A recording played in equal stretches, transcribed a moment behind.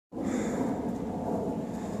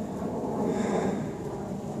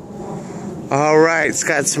All right,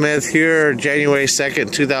 Scott Smith here, January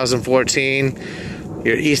 2nd, 2014.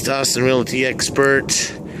 Your East Austin realty expert.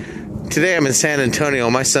 Today I'm in San Antonio.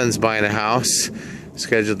 My son's buying a house.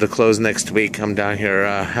 Scheduled to close next week. I'm down here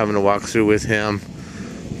having a walk through with him.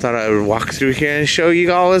 Thought I would walk through here and show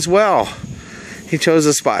you all as well. He chose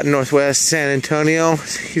a spot in Northwest San Antonio.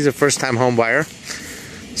 He's a first-time home buyer.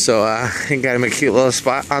 So he got him a cute little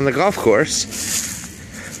spot on the golf course.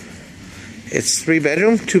 It's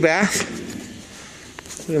 3-bedroom, 2-bath.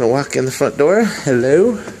 We're gonna walk in the front door.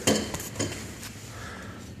 Hello.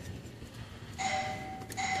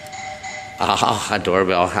 Ah, a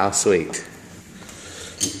doorbell. How sweet.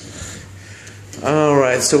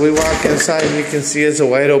 Alright, so we walk inside and you can see it's a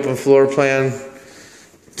wide open floor plan.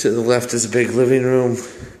 To the left is a big living room.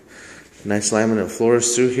 Nice laminate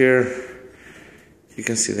floors through here. You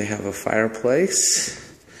can see they have a fireplace.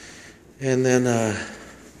 And then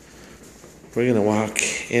we're gonna walk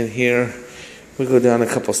in here. We go down a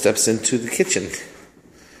couple steps into the kitchen.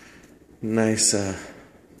 Nice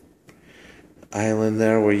island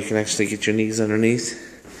there where you can actually get your knees underneath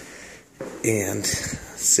and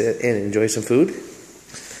sit and enjoy some food,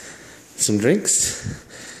 some drinks.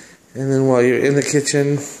 And then while you're in the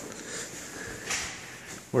kitchen,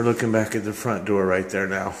 we're looking back at the front door right there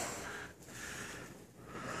now.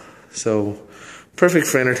 So, perfect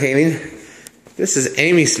for entertaining. This is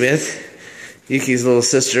Amy Smith, Yuki's little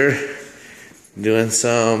sister, doing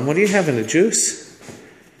some, what are you having, a juice?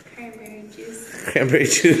 Cranberry juice. Cranberry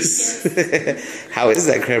juice? Yes. How is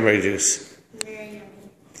that cranberry juice? Very yummy.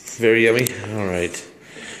 Very yummy? Alright.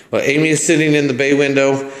 Well, Amy is sitting in the bay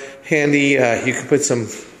window. Handy, you can put some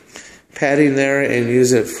padding there and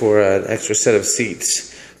use it for an extra set of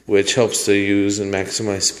seats, which helps to use and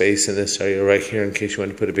maximize space in this area right here in case you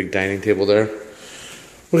want to put a big dining table there.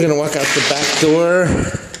 We're going to walk out the back door.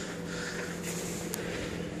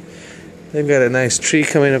 They've got a nice tree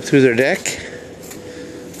coming up through their deck.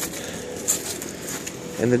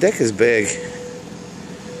 And the deck is big.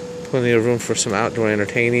 Plenty of room for some outdoor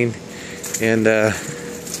entertaining. And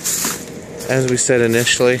as we said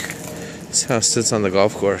initially, this house sits on the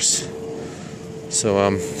golf course. So,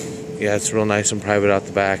 yeah, it's real nice and private out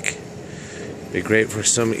the back. Be great for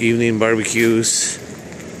some evening barbecues.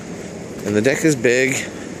 And the deck is big.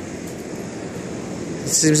 It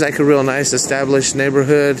seems like a real nice established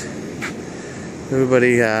neighborhood.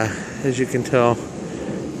 Everybody, as you can tell,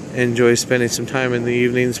 enjoys spending some time in the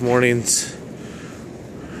evenings, mornings,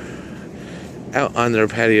 out on their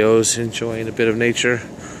patios, enjoying a bit of nature.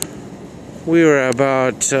 We were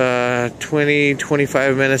about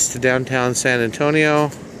 20-25 minutes to downtown San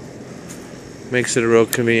Antonio. Makes it a real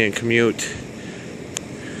convenient commute.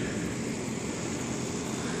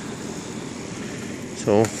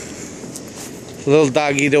 So, little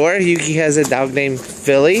doggy door. Yuki has a dog named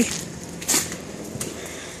Philly.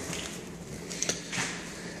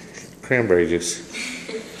 Cranberry juice.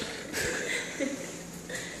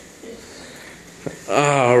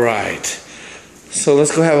 All right. So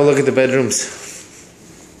let's go have a look at the bedrooms.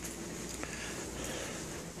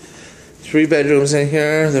 3 bedrooms in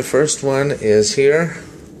here. The first one is here.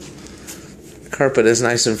 The carpet is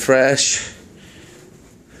nice and fresh.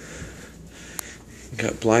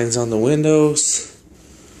 Got blinds on the windows.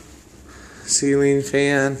 Ceiling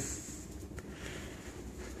fan.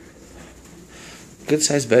 Good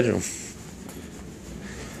sized bedroom.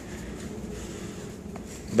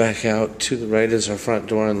 Back out to the right is our front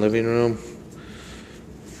door and living room.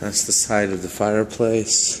 That's the side of the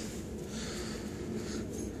fireplace.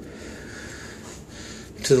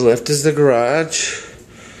 To the left is the garage.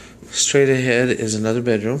 Straight ahead is another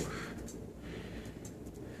bedroom.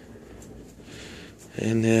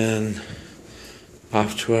 And then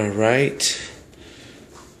off to our right,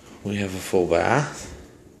 we have a full bath.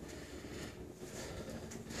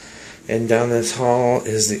 And down this hall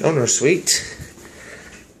is the owner's suite.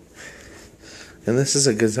 And this is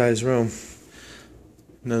a good sized room.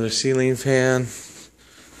 Another ceiling fan,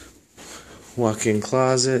 walk-in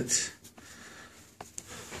closet,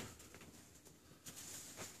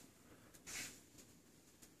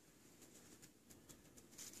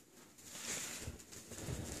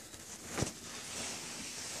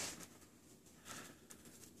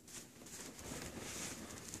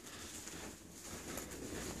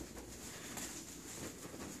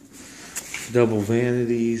 double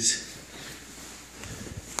vanities.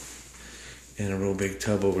 And a real big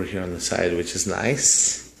tub over here on the side, which is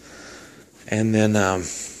nice. And then out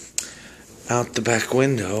the back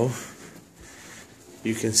window,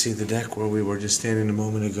 you can see the deck where we were just standing a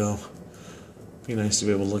moment ago. Be nice to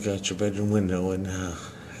be able to look out your bedroom window and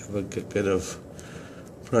have a good bit of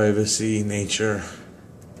privacy, nature.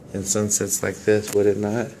 and sunsets like this, would it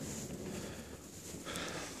not?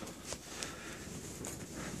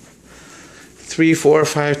 Three, 4, or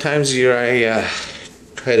 5 times a year I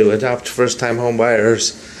try to adopt first-time home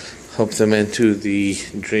buyers, help them into the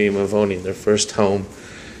dream of owning their first home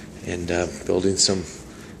and building some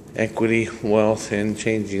equity, wealth, and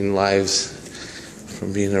changing lives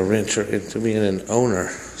from being a renter into being an owner.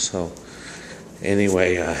 So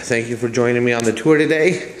anyway, thank you for joining me on the tour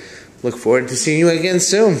today. Look forward to seeing you again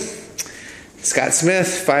soon. Scott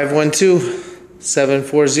Smith,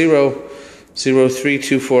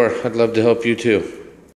 512-740-0324. I'd love to help you too.